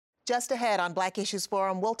Just ahead on Black Issues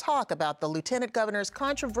Forum, we'll talk about the Lieutenant Governor's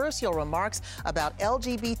controversial remarks about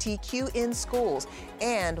LGBTQ in schools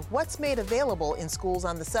and what's made available in schools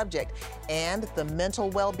on the subject, and the mental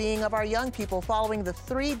well-being of our young people following the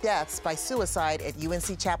 3 deaths by suicide at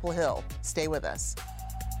UNC Chapel Hill. Stay with us.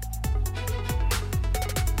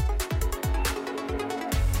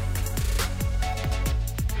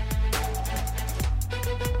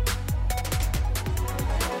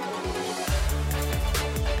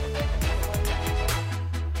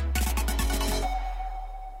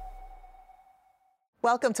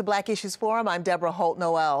 Welcome to Black Issues Forum. I'm Deborah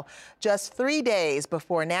Holt-Noel. Just 3 days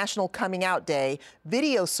before National Coming Out Day,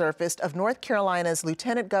 video surfaced of North Carolina's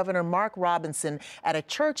Lieutenant Governor Mark Robinson at a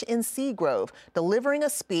church in Seagrove, delivering a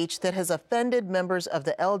speech that has offended members of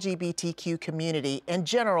the LGBTQ community and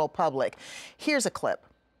general public. Here's a clip.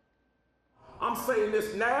 I'm saying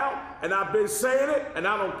this now, and I've been saying it, and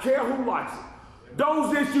I don't care who likes it.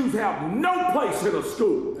 Those issues have no place in a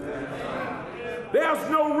school. There's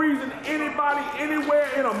no reason anybody anywhere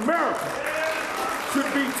in America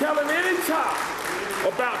should be telling any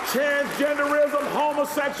child about transgenderism,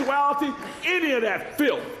 homosexuality, any of that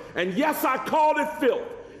filth. And yes, I called it filth.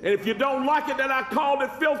 And if you don't like it that I called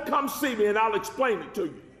it filth, come see me and I'll explain it to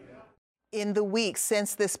you. In the weeks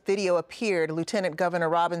since this video appeared, Lieutenant Governor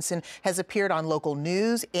Robinson has appeared on local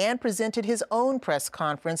news and presented his own press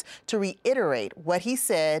conference to reiterate what he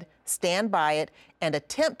said, stand by it, and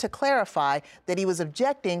attempt to clarify that he was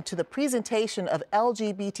objecting to the presentation of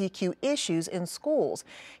LGBTQ issues in schools.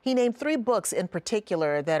 He named 3 books in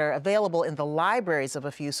particular that are available in the libraries of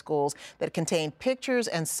a few schools that contain pictures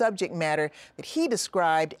and subject matter that he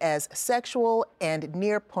described as sexual and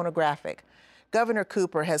near pornographic. Governor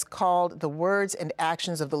Cooper has called the words and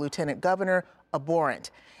actions of the Lieutenant Governor abhorrent,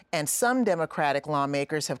 and some Democratic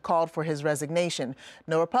lawmakers have called for his resignation.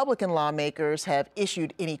 No Republican lawmakers have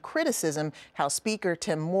issued any criticism. House Speaker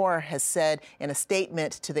Tim Moore has said in a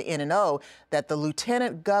statement to the N&O that the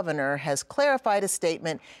Lieutenant Governor has clarified his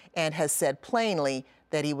statement and has said plainly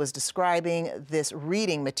that he was describing this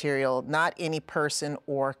reading material, not any person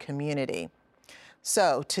or community.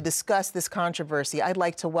 So, to discuss this controversy, I'd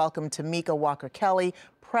like to welcome Tamika Walker-Kelly,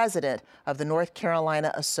 president of the North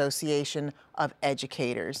Carolina Association of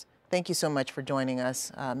Educators. Thank you so much for joining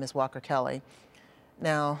us, Ms. Walker-Kelly.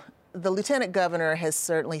 Now, the Lieutenant Governor has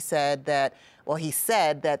certainly said that, well, he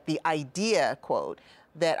said that the idea, quote,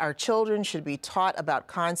 that our children should be taught about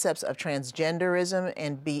concepts of transgenderism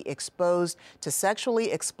and be exposed to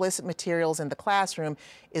sexually explicit materials in the classroom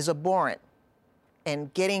is abhorrent.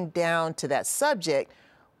 And getting down to that subject,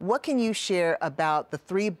 what can you share about the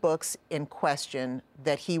 3 books in question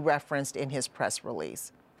that he referenced in his press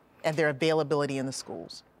release and their availability in the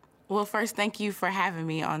schools? Well, first, thank you for having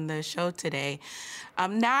me on the show today.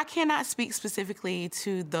 Now, I cannot speak specifically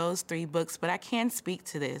to those 3 books, but I can speak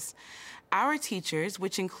to this. Our teachers,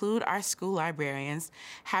 which include our school librarians,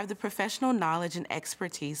 have the professional knowledge and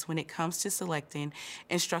expertise when it comes to selecting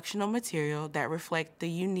instructional material that reflect the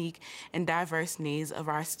unique and diverse needs of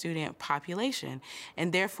our student population.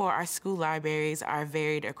 And therefore, our school libraries are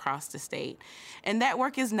varied across the state. And that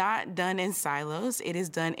work is not done in silos. It is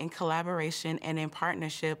done in collaboration and in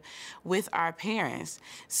partnership with our parents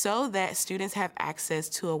so that students have access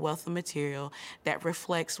to a wealth of material that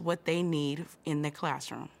reflects what they need in the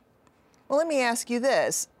classroom. Well, let me ask you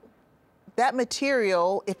this. That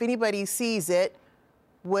material, if anybody sees it,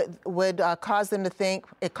 would cause them to think,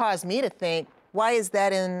 it caused me to think, why is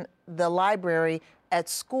that in the library at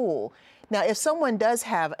school? Now, if someone does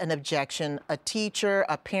have an objection, a teacher,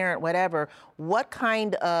 a parent, whatever, what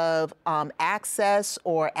kind of access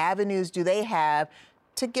or avenues do they have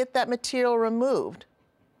to get that material removed?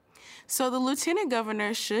 So the Lieutenant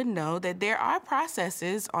Governor should know that there are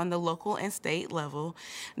processes on the local and state level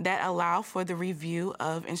that allow for the review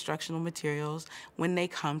of instructional materials when they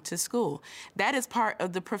come to school. That is part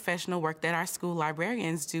of the professional work that our school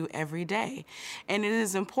librarians do every day. And it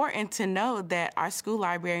is important to know that our school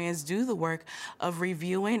librarians do the work of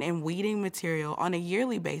reviewing and weeding material on a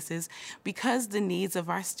yearly basis because the needs of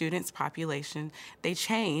our students' population, they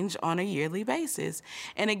change on a yearly basis.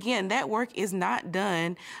 And again, that work is not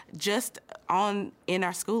done just in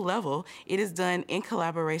our school level. It is done in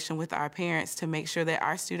collaboration with our parents to make sure that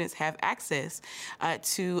our students have access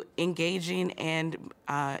to engaging and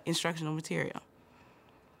instructional material.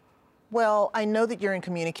 Well, I know that you're in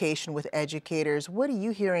communication with educators. What are you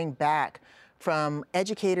hearing back from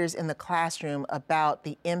educators in the classroom about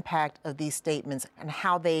the impact of these statements and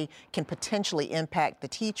how they can potentially impact the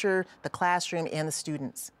teacher, the classroom, and the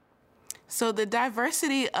students? So the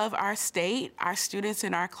diversity of our state, our students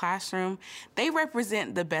in our classroom, they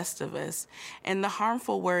represent the best of us. And the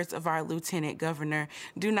harmful words of our Lieutenant Governor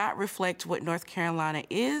do not reflect what North Carolina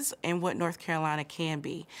is and what North Carolina can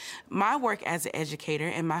be. My work as an educator,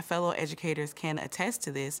 and my fellow educators can attest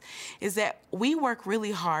to this, is that we work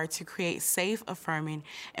really hard to create safe, affirming,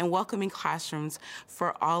 and welcoming classrooms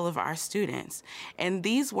for all of our students. And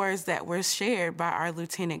these words that were shared by our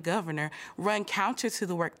Lieutenant Governor run counter to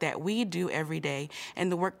the work that we do every day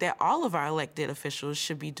and the work that all of our elected officials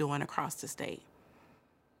should be doing across the state.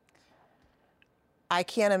 I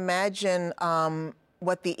can't imagine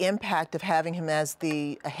what the impact of having him as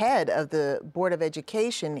the head of the Board of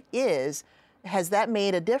Education is. Has that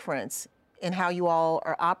made a difference in how you all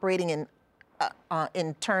are operating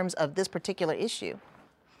in terms of this particular issue?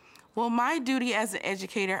 Well, my duty as an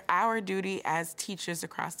educator, our duty as teachers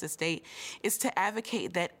across the state, is to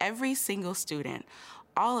advocate that every single student,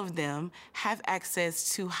 all of them, have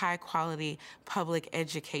access to high-quality public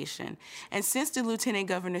education. And since the Lieutenant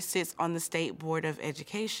Governor sits on the State Board of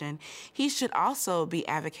Education, he should also be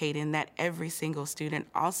advocating that every single student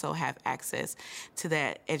also have access to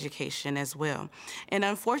that education as well. And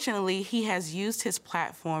unfortunately, he has used his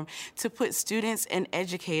platform to put students and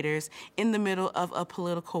educators in the middle of a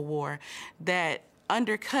political war that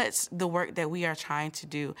undercuts the work that we are trying to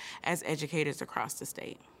do as educators across the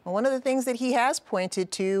state. One of the things that he has pointed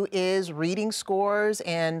to is reading scores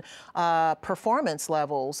and performance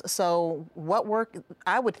levels. So what work,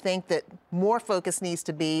 I would think that more focus needs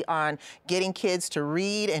to be on getting kids to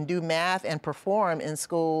read and do math and perform in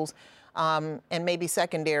schools, and maybe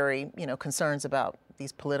secondary, concerns about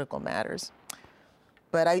these political matters.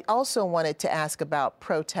 But I also wanted to ask about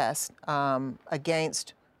protests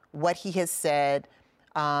against what he has said,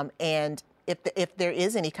 and if there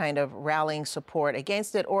is any kind of rallying support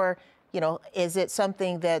against it, or, is it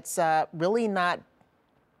something that's really not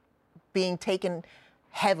being taken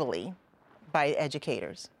heavily by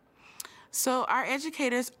educators? So our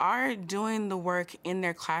educators are doing the work in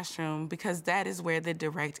their classroom because that is where the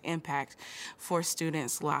direct impact for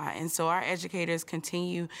students lie. And so our educators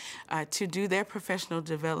continue to do their professional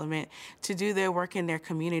development, to do their work in their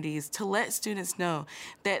communities, to let students know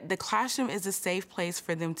that the classroom is a safe place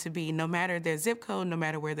for them to be, no matter their zip code, no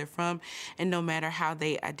matter where they're from, and no matter how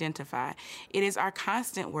they identify. It is our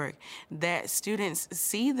constant work that students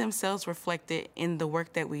see themselves reflected in the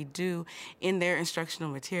work that we do in their instructional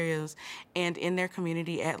materials and in their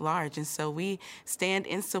community at large. And so we stand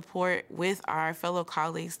in support with our fellow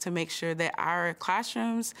colleagues to make sure that our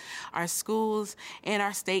classrooms, our schools, and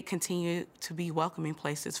our state continue to be welcoming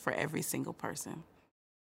places for every single person.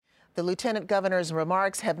 The Lieutenant Governor's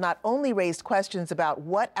remarks have not only raised questions about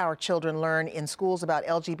what our children learn in schools about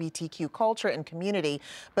LGBTQ culture and community,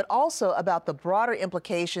 but also about the broader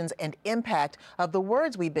implications and impact of the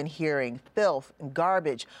words we've been hearing, filth and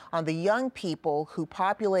garbage, on the young people who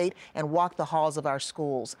populate and walk the halls of our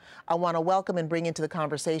schools. I want to welcome and bring into the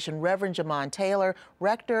conversation Reverend Jamon Taylor,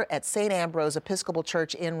 rector at St. Ambrose Episcopal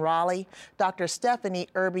Church in Raleigh, Dr. Stephanie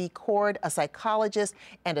Irby Cord, a psychologist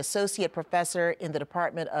and associate professor in the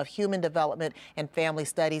Department of Human Development and Family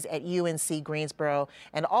Studies at UNC Greensboro,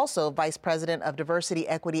 and also Vice President of Diversity,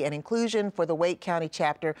 Equity, and Inclusion for the Wake County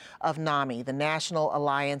chapter of NAMI, the National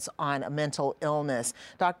Alliance on Mental Illness.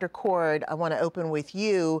 Dr. Cord, I want to open with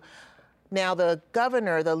you. Now, the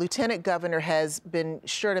Lieutenant Governor has been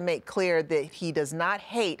sure to make clear that he does not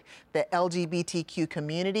hate the LGBTQ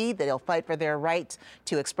community, that he'll fight for their right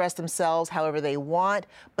to express themselves however they want,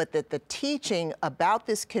 but that the teaching about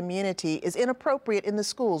this community is inappropriate in the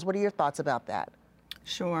schools. What are your thoughts about that?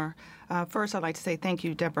 Sure. First, I'd like to say thank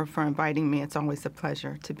you, Deborah, for inviting me. It's always a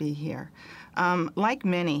pleasure to be here. Like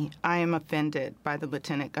many, I am offended by the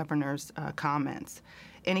Lieutenant Governor's comments.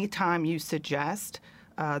 Anytime you suggest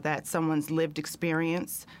that someone's lived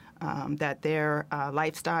experience, that their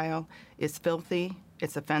lifestyle is filthy,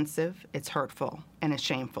 it's offensive, it's hurtful, and it's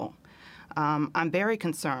shameful. I'm very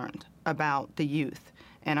concerned about the youth,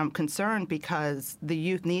 and I'm concerned because the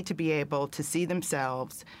youth need to be able to see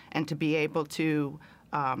themselves and to be able to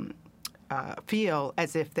feel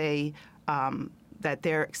as if they that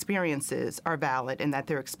their experiences are valid and that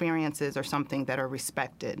their experiences are something that are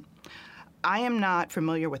respected. I am not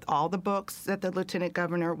familiar with all the books that the Lieutenant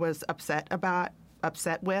Governor was upset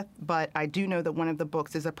with, but I do know that one of the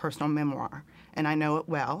books is a personal memoir, and I know it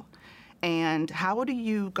well. And how do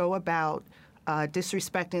you go about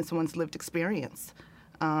disrespecting someone's lived experience?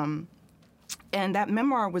 And that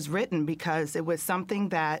memoir was written because it was something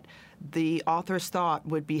that the authors thought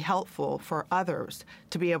would be helpful for others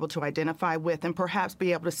to be able to identify with and perhaps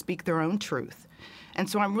be able to speak their own truth. And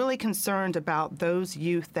so I'm really concerned about those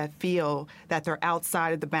youth that feel that they're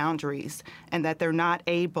outside of the boundaries and that they're not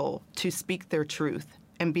able to speak their truth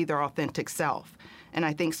and be their authentic self. And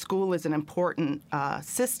I think school is an important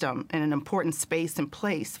system and an important space and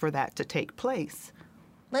place for that to take place.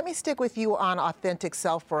 Let me stick with you on authentic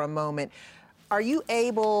self for a moment. Are you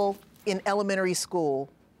able in elementary school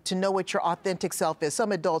to know what your authentic self is?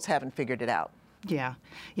 Some adults haven't figured it out. Yeah.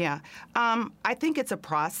 I think it's a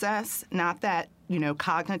process, not that,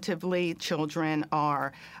 cognitively children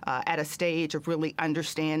are at a stage of really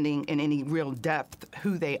understanding in any real depth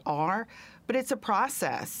who they are, but it's a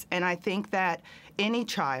process. And I think that any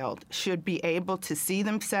child should be able to see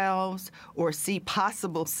themselves or see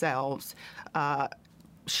possible selves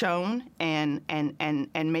shown and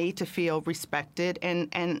made to feel respected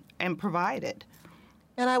and provided.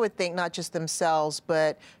 And I would think not just themselves,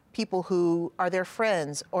 but people who are their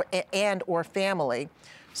friends or family.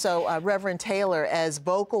 So Reverend Taylor, as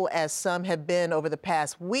vocal as some have been over the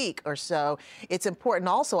past week or so, it's important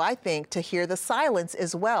also, I think, to hear the silence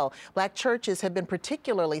as well. Black churches have been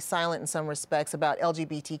particularly silent in some respects about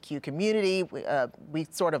LGBTQ community. We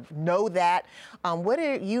sort of know that. What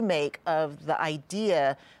do you make of the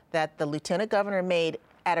idea that the Lieutenant Governor made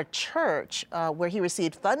at a church where he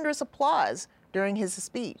received thunderous applause during his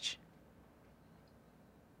speech?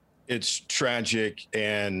 It's tragic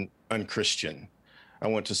and unchristian. I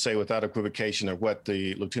want to say without equivocation that what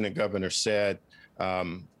the Lieutenant Governor said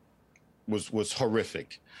was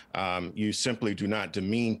horrific. You simply do not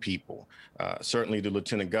demean people. Certainly the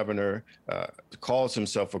Lieutenant Governor calls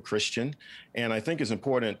himself a Christian. And I think it's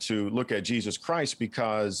important to look at Jesus Christ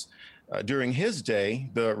because during his day,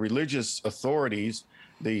 the religious authorities,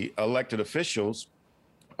 the elected officials,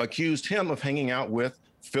 accused him of hanging out with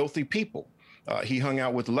filthy people. He hung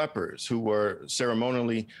out with lepers who were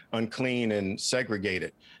ceremonially unclean and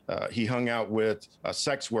segregated. He hung out with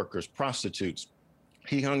sex workers, prostitutes.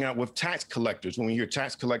 He hung out with tax collectors. When we hear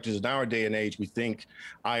tax collectors in our day and age, we think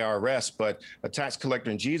IRS, but a tax collector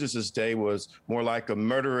in Jesus's day was more like a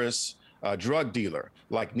murderous drug dealer,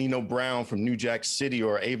 like Nino Brown from New Jack City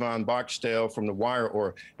or Avon Barksdale from The Wire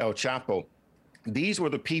or El Chapo. These were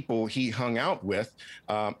the people he hung out with,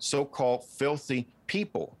 so-called filthy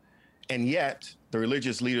people. And yet the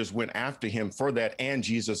religious leaders went after him for that, and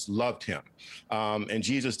Jesus loved him. And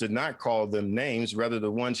Jesus did not call them names. Rather,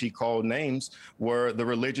 the ones he called names were the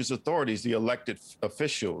religious authorities, the elected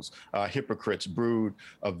officials, hypocrites, brood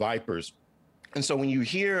of vipers. And so when you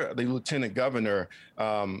hear the Lieutenant Governor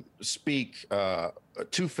speak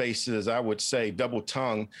two faces, I would say double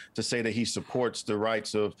tongue, to say that he supports the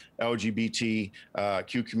rights of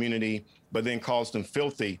LGBTQ community, but then calls them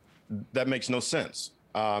filthy, that makes no sense.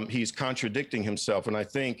 He's contradicting himself. And I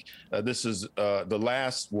think this is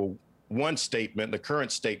one statement, the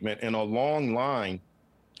current statement in a long line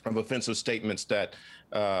of offensive statements that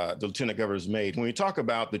the Lieutenant Governor has made. When we talk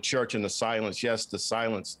about the church and the silence, yes, the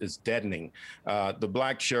silence is deadening. The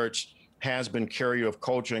Black church has been carrier of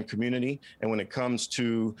culture and community. And when it comes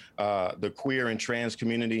to the queer and trans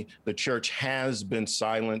community, the church has been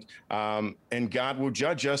silent, and God will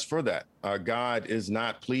judge us for that. God is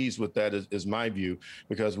not pleased with that, is my view,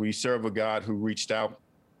 because we serve a God who reached out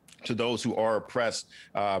to those who are oppressed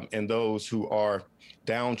and those who are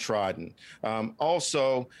downtrodden.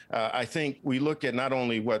 Also, I think we look at not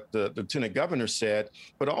only what the Lieutenant Governor said,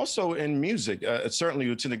 but also in music. Certainly,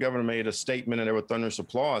 Lieutenant Governor made a statement and there were thunderous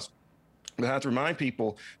applause. But I have to remind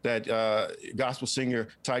people that gospel singer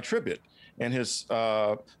Ty Tribbett and his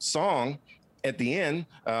song at the end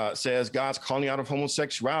says God's calling out of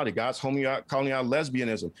homosexuality, God's calling out of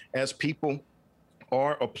lesbianism, as people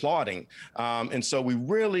are applauding. And so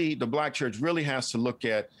the Black church really has to look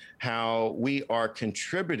at how we are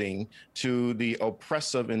contributing to the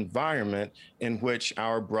oppressive environment in which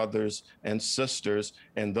our brothers and sisters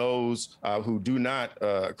and those who do not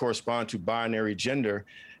correspond to binary gender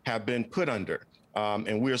have been put under.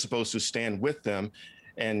 And we're supposed to stand with them.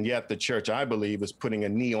 And yet the church, I believe, is putting a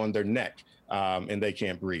knee on their neck and they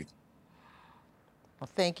can't breathe. Well,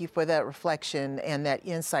 thank you for that reflection and that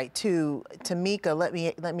insight too. Tamika,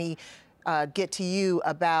 let me get to you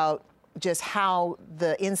about just how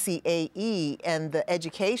the NCAE and the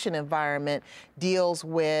education environment deals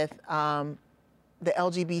with the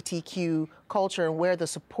LGBTQ culture and where the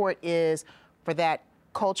support is for that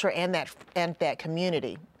culture and that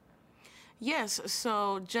community. Yes,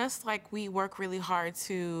 so just like we work really hard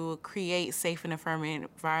to create safe and affirming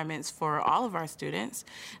environments for all of our students,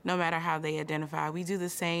 no matter how they identify, we do the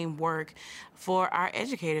same work for our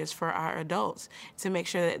educators, for our adults, to make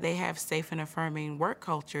sure that they have safe and affirming work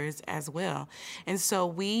cultures as well. And so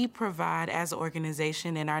we provide, as an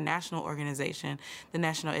organization, in our national organization, the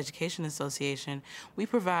National Education Association, we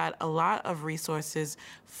provide a lot of resources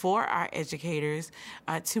for our educators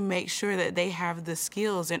to make sure that they have the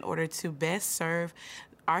skills in order to best serve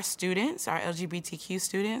our students, our LGBTQ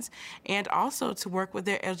students, and also to work with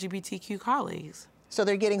their LGBTQ colleagues. So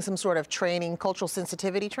they're getting some sort of training, cultural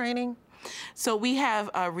sensitivity training? So we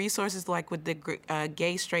have resources like with the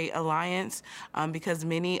Gay Straight Alliance, because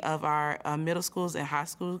many of our middle schools and high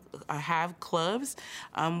schools have clubs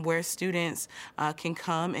where students can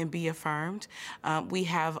come and be affirmed. We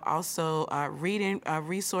have also reading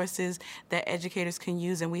resources that educators can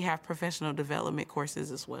use, and we have professional development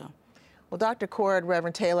courses as well. Well, Dr. Cord,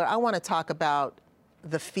 Reverend Taylor, I want to talk about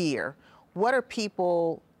the fear. What are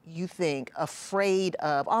people, you think, afraid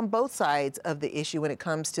of on both sides of the issue when it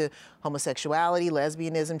comes to homosexuality,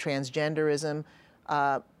 lesbianism, transgenderism?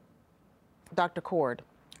 Dr. Cord.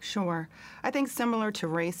 Sure. I think similar to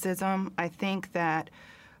racism, I think that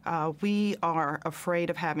we are afraid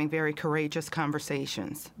of having very courageous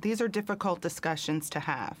conversations. These are difficult discussions to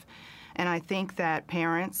have. And I think that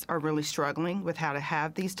parents are really struggling with how to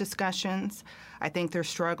have these discussions. I think they're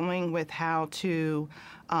struggling with how to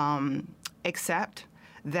accept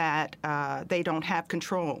that they don't have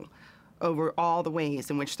control over all the ways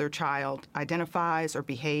in which their child identifies or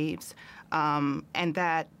behaves, and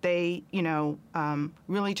that they,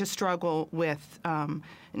 really just struggle with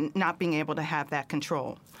not being able to have that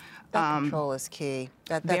control. That control is key.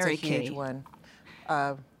 That's very a huge key. one.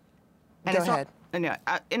 And Go ahead.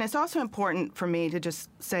 And it's also important for me to just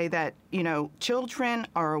say that, children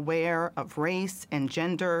are aware of race and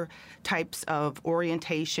gender types of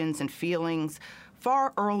orientations and feelings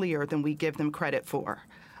far earlier than we give them credit for.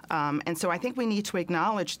 And so I think we need to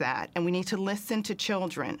acknowledge that, and we need to listen to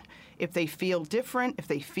children. If they feel different, if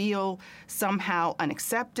they feel somehow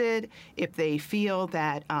unaccepted, if they feel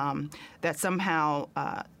that, that somehow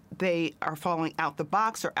they are falling out the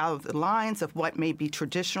box or out of the lines of what may be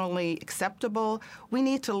traditionally acceptable, we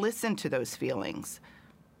need to listen to those feelings.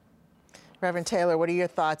 Reverend Taylor, what are your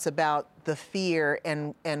thoughts about the fear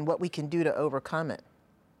and what we can do to overcome it?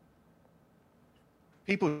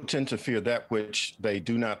 People tend to fear that which they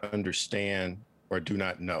do not understand or do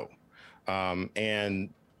not know. And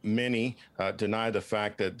many deny the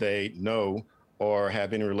fact that they know or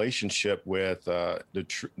have any relationship with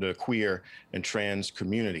the queer and trans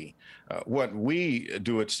community. What we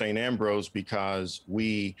do at St. Ambrose, because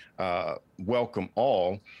we welcome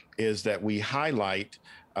all, is that we highlight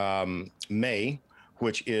May,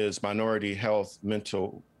 which is National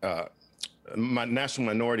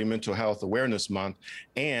Minority Mental Health Awareness Month,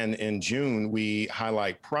 and in June we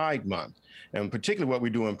highlight Pride Month. And particularly what we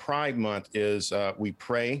do in Pride Month is we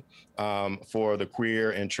pray for the queer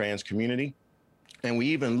and trans community. And we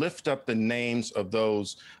even lift up the names of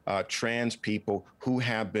those trans people who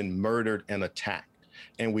have been murdered and attacked.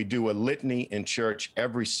 And we do a litany in church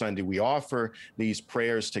every Sunday. We offer these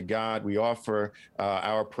prayers to God. We offer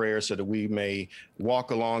our prayers so that we may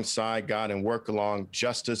walk alongside God and work along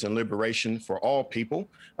justice and liberation for all people,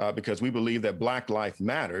 because we believe that Black life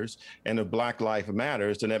matters. And if Black life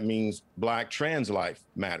matters, then that means Black trans life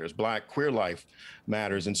matters, Black queer life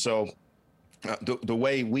matters. And so the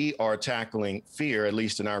way we are tackling fear, at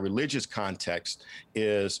least in our religious context,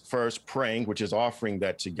 is first praying, which is offering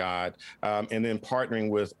that to God, and then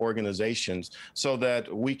partnering with organizations so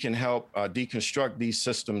that we can help deconstruct these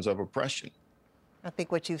systems of oppression. I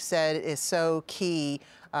think what you've said is so key,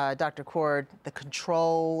 Dr. Cord, the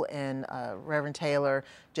control, and Reverend Taylor,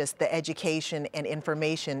 just the education and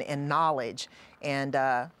information and knowledge. And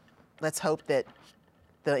let's hope that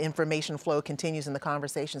the information flow continues and the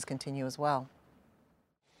conversations continue as well.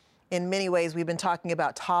 In many ways, we've been talking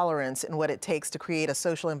about tolerance and what it takes to create a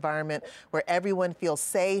social environment where everyone feels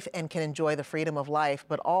safe and can enjoy the freedom of life.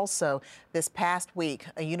 But also, this past week,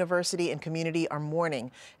 a university and community are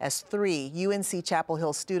mourning as 3 UNC Chapel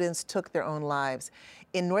Hill students took their own lives.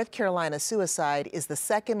 In North Carolina, suicide is the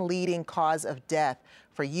second leading cause of death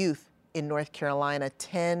for youth in North Carolina,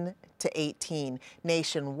 10 to 18.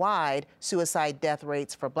 Nationwide, suicide death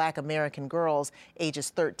rates for Black American girls ages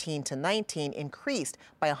 13 to 19 increased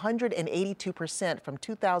by 182% from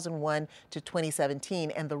 2001 to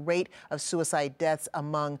 2017, and the rate of suicide deaths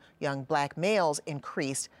among young Black males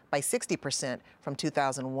increased by 60% from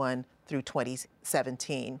 2001 through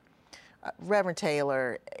 2017. Reverend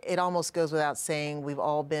Taylor, it almost goes without saying we've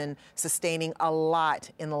all been sustaining a lot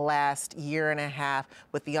in the last year and a half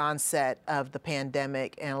with the onset of the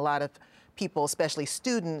pandemic, and a lot of people, especially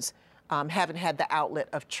students, haven't had the outlet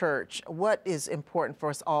of church. What is important for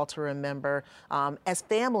us all to remember as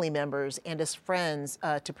family members and as friends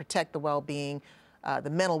to protect the well-being, the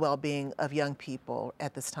mental well-being of young people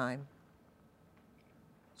at this time?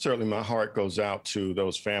 Certainly, my heart goes out to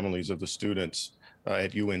those families of the students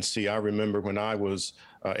at UNC. I remember when I was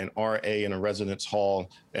an RA in a residence hall,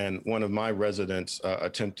 and one of my residents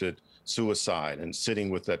attempted suicide, and sitting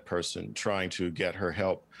with that person, trying to get her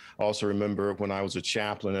help. I also remember when I was a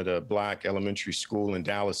chaplain at a Black elementary school in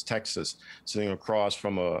Dallas, Texas, sitting across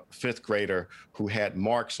from a 5th grader who had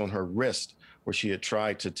marks on her wrist where she had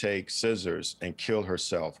tried to take scissors and kill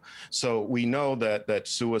herself. So we know that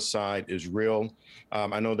suicide is real.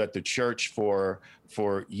 I know that the church for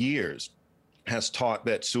years has taught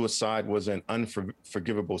that suicide was an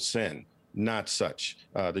unforgivable sin. Not such.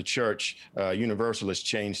 The church, Universalist,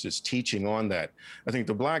 changed its teaching on that. I think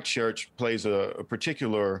the Black church plays a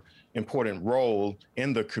particular important role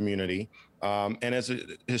in the community. And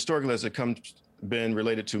historically, as it been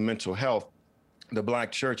related to mental health, the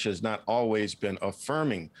Black church has not always been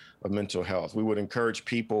affirming of mental health. We would encourage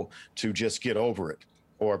people to just get over it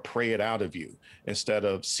or pray it out of you instead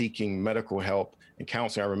of seeking medical help and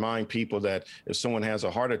counseling. I remind people that if someone has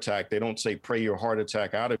a heart attack, they don't say pray your heart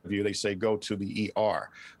attack out of you. They say go to the ER.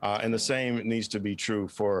 And the same needs to be true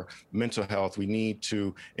for mental health. We need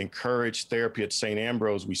to encourage therapy at St.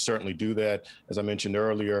 Ambrose. We certainly do that. As I mentioned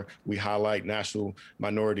earlier, we highlight National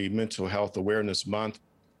Minority Mental Health Awareness Month.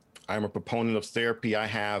 I'm a proponent of therapy. I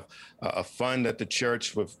have a fund at the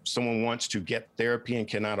church. If someone wants to get therapy and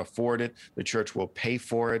cannot afford it, the church will pay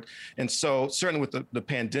for it. And so certainly with the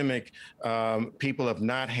pandemic, people have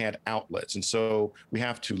not had outlets. And so we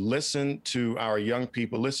have to listen to our young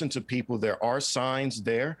people, listen to people. There are signs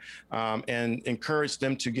there, and encourage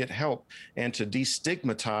them to get help and to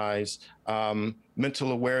destigmatize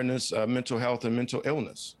mental awareness, mental health, and mental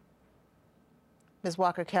illness. Ms.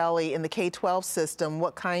 Walker-Kelly, in the K-12 system,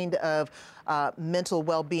 what kind of mental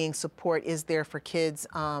well-being support is there for kids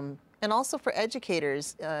and also for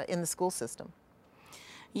educators in the school system?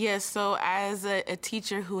 Yes, so as a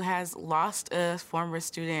teacher who has lost a former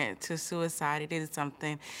student to suicide, it is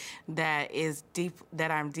something that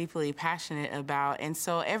I'm deeply passionate about. And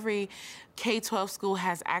so every K-12 school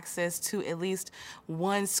has access to at least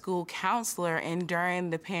one school counselor, and during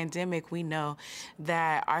the pandemic, we know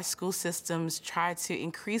that our school systems tried to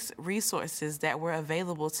increase resources that were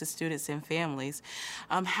available to students and families.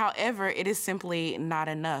 However, it is simply not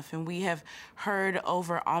enough, and we have heard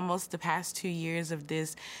over almost the past 2 years of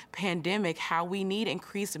this pandemic how we need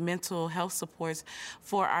increased mental health supports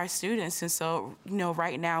for our students. And so,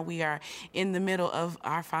 right now we are in the middle of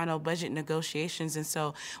our final budget negotiations, and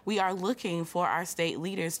so we are looking for our state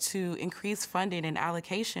leaders to increase funding and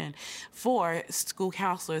allocation for school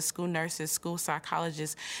counselors, school nurses, school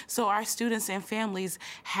psychologists, so our students and families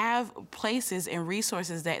have places and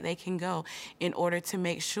resources that they can go in order to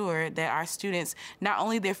make sure that our students, not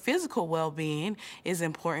only their physical well-being is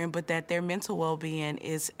important, but that their mental well-being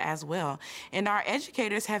is as well. And our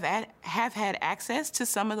educators have had access to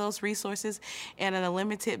some of those resources and on a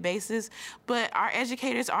limited basis, but our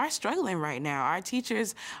educators are struggling right now. Our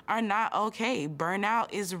teachers are not okay.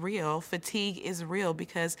 Burnout is real. Fatigue is real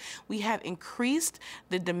because we have increased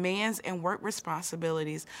the demands and work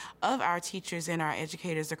responsibilities of our teachers and our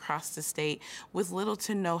educators across the state with little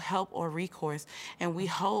to no help or recourse. And we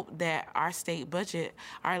hope that our state budget,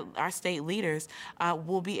 our state leaders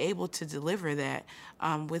will be able to deliver that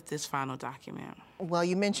with this final document. Well,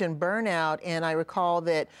 you mentioned burnout, and I recall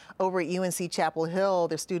that over at UNC Chapel Hill,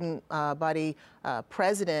 the student body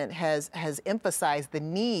president has emphasized the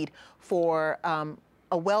need for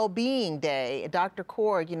a well-being day. Dr.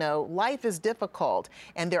 Korg, life is difficult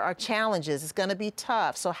and there are challenges. It's going to be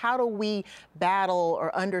tough. So how do we battle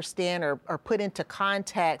or understand or put into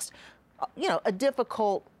context, a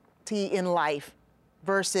difficulty in life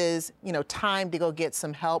versus, time to go get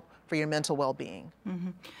some help for your mental well-being? Mm-hmm.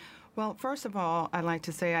 Well, first of all, I'd like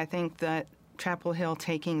to say I think that Chapel Hill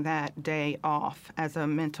taking that day off as a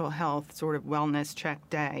mental health sort of wellness check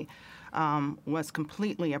day was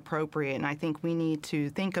completely appropriate, and I think we need to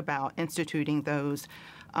think about instituting those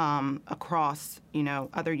across,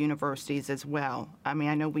 other universities as well. I mean,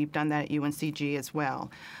 I know we've done that at UNCG as well.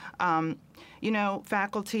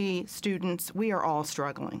 Faculty, students, we are all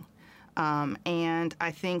struggling. And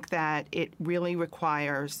I think that it really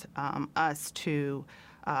requires us to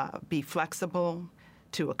be flexible,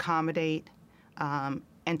 to accommodate,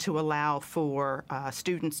 and to allow for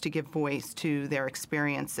students to give voice to their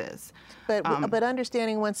experiences. But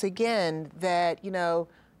understanding once again that, you know,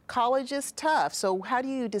 college is tough. So how do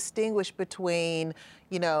you distinguish between,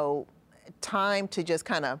 you know, time to just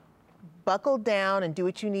kind of buckle down and do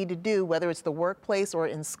what you need to do, whether it's the workplace or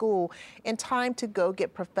in school, and time to go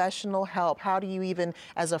get professional help? How do you even,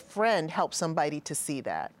 as a friend, help somebody to see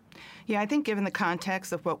that? Yeah, I think given the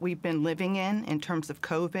context of what we've been living in terms of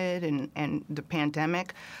COVID and the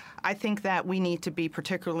pandemic, I think that we need to be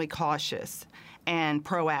particularly cautious and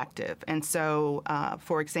proactive. And so,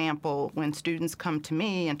 for example, when students come to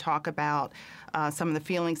me and talk about some of the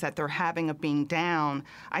feelings that they're having of being down,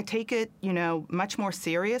 I take it, you know, much more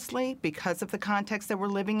seriously because of the context that we're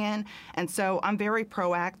living in. And so I'm very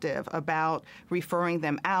proactive about referring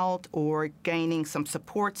them out or gaining some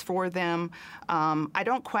supports for them. I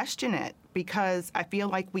don't question it because I feel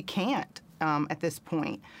like we can't at this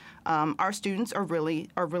point. Our students are really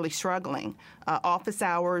struggling. Office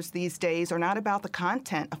hours these days are not about the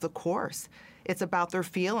content of the course. It's about their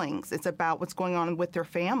feelings. It's about what's going on with their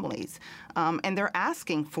families. And they're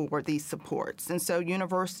asking for these supports. And so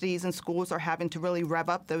universities and schools are having to really rev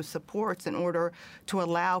up those supports in order to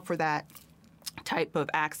allow for that type of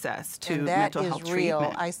access to mental health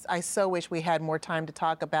treatment. I so wish we had more time to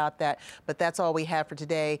talk about that, but that's all we have for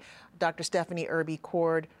today. Dr. Stephanie Irby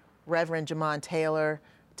Cord, Reverend Jamon Taylor,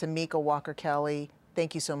 Tamika Walker-Kelly,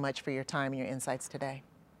 thank you so much for your time and your insights today.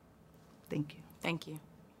 Thank you. Thank you.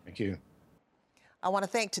 Thank you. I want to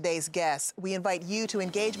thank today's guests. We invite you to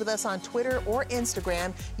engage with us on Twitter or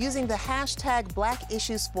Instagram using the hashtag Black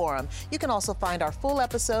Issues Forum. You can also find our full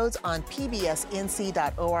episodes on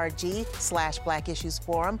pbsnc.org/Black Issues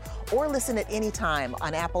Forum or listen at any time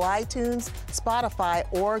on Apple iTunes, Spotify,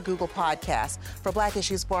 or Google Podcasts. For Black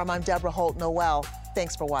Issues Forum, I'm Deborah Holt Noel.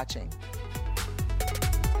 Thanks for watching.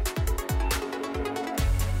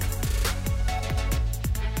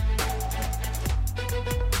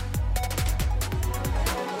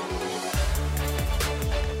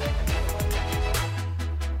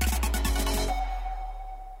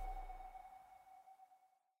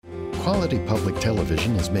 Quality public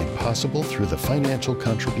television is made possible through the financial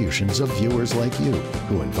contributions of viewers like you,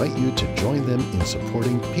 who invite you to join them in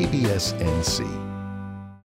supporting PBS NC.